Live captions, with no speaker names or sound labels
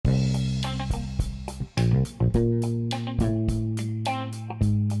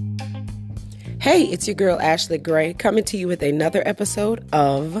Hey, it's your girl Ashley Gray coming to you with another episode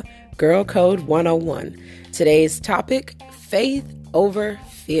of Girl Code 101. Today's topic, faith over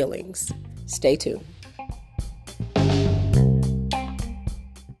feelings. Stay tuned.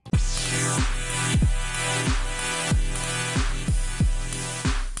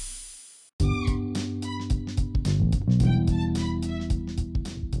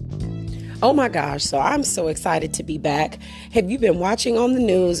 Oh my gosh, so I'm so excited to be back. Have you been watching on the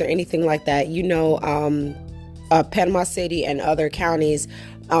news or anything like that? You know, Panama City and other counties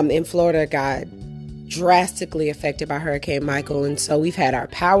in Florida got drastically affected by Hurricane Michael. And so we've had our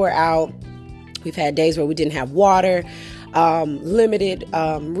power out. We've had days where we didn't have water, limited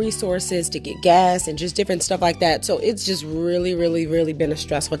resources to get gas and just different stuff like that. So it's just really been a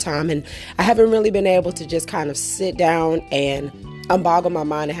stressful time. And I haven't really been able to just kind of sit down and unboggle my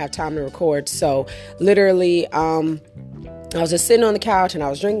mind and have time to record. So literally, I was just sitting on the couch and I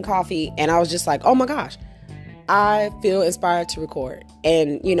was drinking coffee and I was just like, oh my gosh, I feel inspired to record.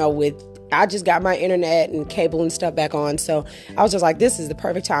 And, you know, I just got my internet and cable and stuff back on. So I was just like, this is the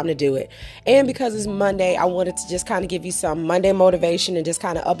perfect time to do it. And because it's Monday, I wanted to just kind of give you some Monday motivation and just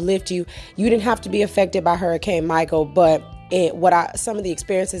kind of uplift you. You didn't have to be affected by Hurricane Michael, but some of the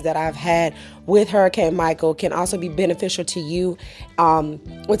experiences that I've had with Hurricane Michael can also be beneficial to you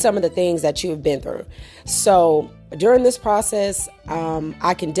with some of the things that you have been through. So during this process,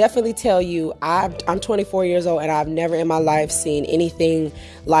 I can definitely tell you I'm 24 years old and I've never in my life seen anything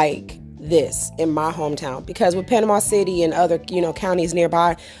like this in my hometown, because with Panama City and other, counties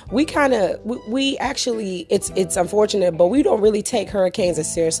nearby, we actually, it's unfortunate, but we don't really take hurricanes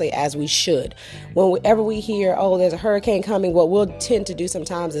as seriously as we should. Whenever we hear, oh, there's a hurricane coming, what we'll tend to do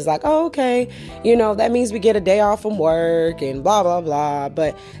sometimes is like, oh, okay, that means we get a day off from work and blah, blah, blah.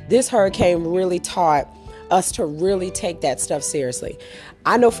 But this hurricane really taught us to really take that stuff seriously.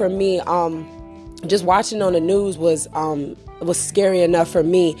 I know for me, just watching on the news was scary enough for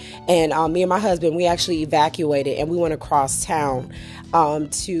me. And me and my husband, we actually evacuated and we went across town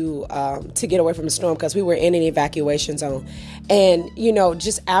to get away from the storm because we were in an evacuation zone. And,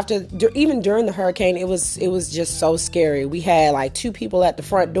 just even during the hurricane, it was just so scary. We had like 2 people at the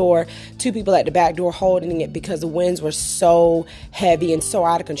front door, 2 people at the back door holding it because the winds were so heavy and so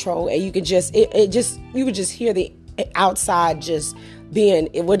out of control. And you could just hear the outside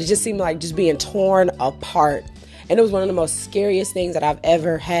it would just seem like just being torn apart. And it was one of the most scariest things that I've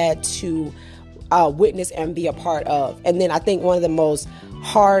ever had to witness and be a part of. And then I think one of the most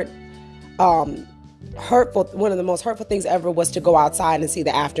hurtful things ever was to go outside and see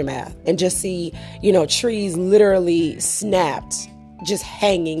the aftermath and just see, trees literally snapped, just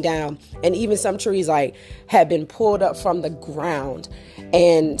hanging down. And even some trees had been pulled up from the ground,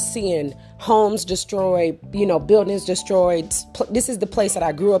 and seeing homes destroyed, buildings destroyed. This is the place that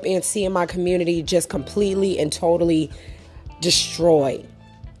I grew up in, seeing my community just completely and totally destroyed.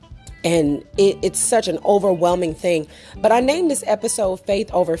 And it's such an overwhelming thing. But I named this episode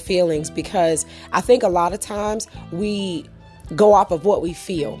Faith Over Feelings because I think a lot of times we go off of what we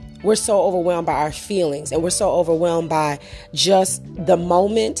feel. We're so overwhelmed by our feelings and we're so overwhelmed by just the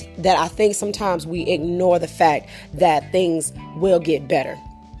moment that I think sometimes we ignore the fact that things will get better.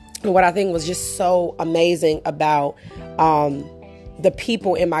 And what I think was just so amazing about the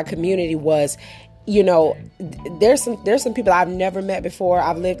people in my community was, there's some people I've never met before.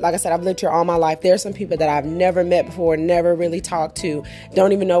 I've lived here all my life. There's some people that I've never met before, never really talked to,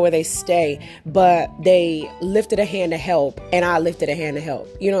 don't even know where they stay, but they lifted a hand to help, and I lifted a hand to help.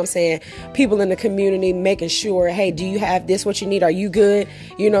 You know what I'm saying? People in the community making sure, hey, do you have this, what you need? Are you good?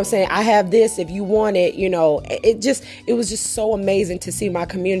 You know what I'm saying? I have this if you want it. It was just so amazing to see my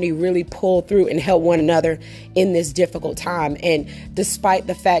community really pull through and help one another in this difficult time. And despite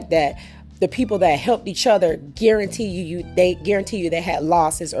the fact that the people that helped each other guarantee you they had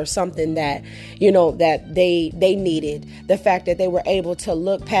losses or something that, that they needed. The fact that they were able to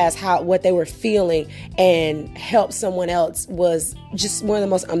look past what they were feeling and help someone else was just one of the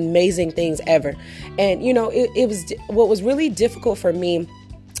most amazing things ever. And, it was what was really difficult for me,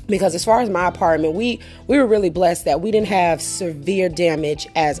 because as far as my apartment, we were really blessed that we didn't have severe damage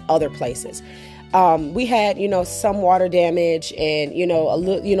as other places. We had, some water damage and, a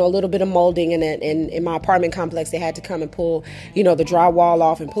little bit of molding in my apartment complex. They had to come and pull, the drywall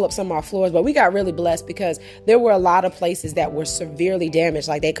off and pull up some of our floors. But we got really blessed because there were a lot of places that were severely damaged.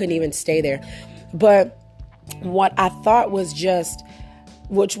 Like they couldn't even stay there. But what I thought was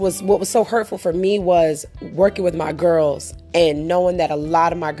what was so hurtful for me was working with my girls and knowing that a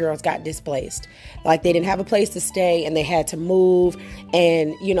lot of my girls got displaced. Like they didn't have a place to stay and they had to move.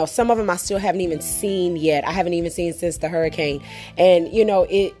 And, you know, some of them I still haven't even seen yet. I haven't even seen since the hurricane. And, you know,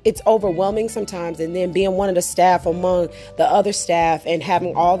 it's overwhelming sometimes. And then being one of the staff among the other staff and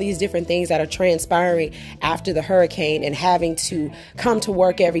having all these different things that are transpiring after the hurricane and having to come to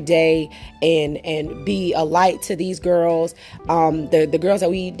work every day and be a light to these girls, the girls that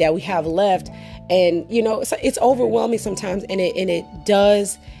we have left. And, you know, it's overwhelming sometimes, and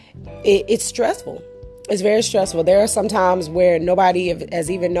it's stressful. It's very stressful. There are some times where nobody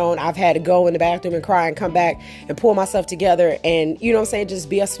has even known I've had to go in the bathroom and cry and come back and pull myself together and, you know what I'm saying, just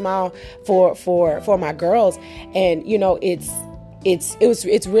be a smile for my girls. And, you know, it's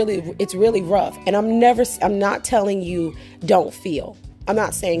really rough. And I'm not telling you don't feel. I'm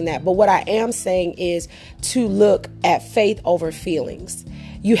not saying that. But what I am saying is to look at faith over feelings.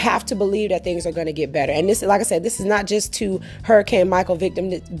 You have to believe that things are going to get better. And this, like I said, this is not just to Hurricane Michael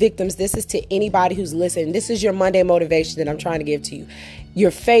victims. This is to anybody who's listening. This is your Monday motivation that I'm trying to give to you.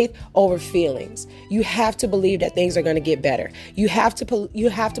 Your faith over feelings. You have to believe that things are going to get better. You have to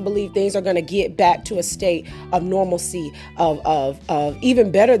believe things are going to get back to a state of normalcy, of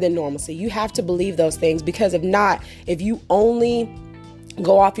even better than normalcy. You have to believe those things, because if not, if you only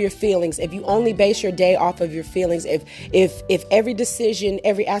go off your feelings, if you only base your day off of your feelings, if every decision,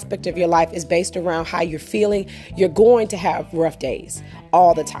 every aspect of your life is based around how you're feeling, you're going to have rough days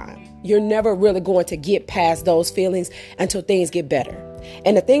all the time. You're never really going to get past those feelings until things get better.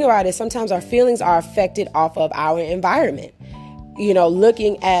 And the thing about it is sometimes our feelings are affected off of our environment. You know,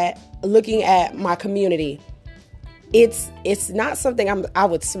 looking at my community, it's not something I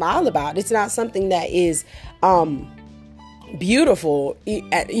would smile about. It's not something that is beautiful,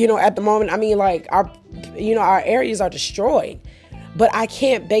 you know, at the moment. I mean, like our areas are destroyed, but I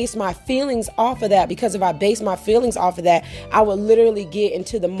can't base my feelings off of that, because if I base my feelings off of that, I would literally get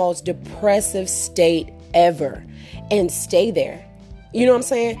into the most depressive state ever and stay there. You know what I'm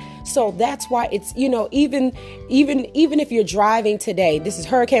saying? So that's why it's, you know, even if you're driving today, this is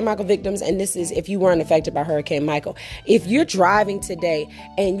Hurricane Michael victims, and this is if you weren't affected by Hurricane Michael. If you're driving today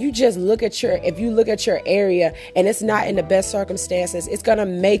and you just look at your area and it's not in the best circumstances, it's going to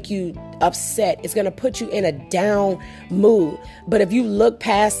make you upset. It's going to put you in a down mood. But if you look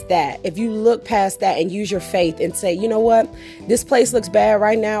past that, and use your faith and say, you know what, this place looks bad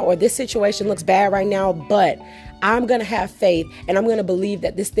right now, or this situation looks bad right now, but I'm going to have faith and I'm going to believe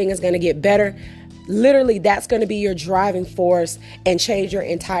that this thing is going to get better. Literally, that's going to be your driving force and change your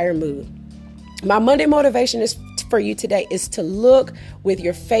entire mood. My Monday motivation is for you today is to look with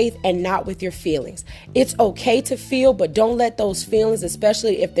your faith and not with your feelings. It's okay to feel, but don't let those feelings,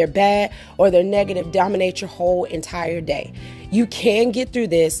 especially if they're bad or they're negative, dominate your whole entire day. You can get through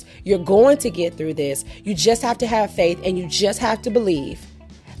this. You're going to get through this. You just have to have faith and you just have to believe.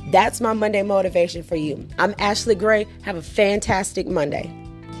 That's my Monday motivation for you. I'm Ashley Gray. Have a fantastic Monday.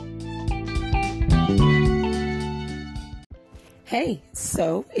 Hey,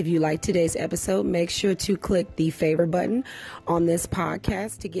 so if you like today's episode, make sure to click the favorite button on this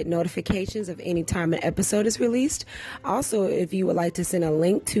podcast to get notifications of any time an episode is released. Also, if you would like to send a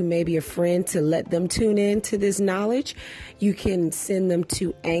link to maybe a friend to let them tune in to this knowledge, you can send them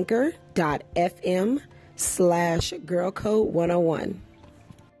to anchor.fm/girlcode101.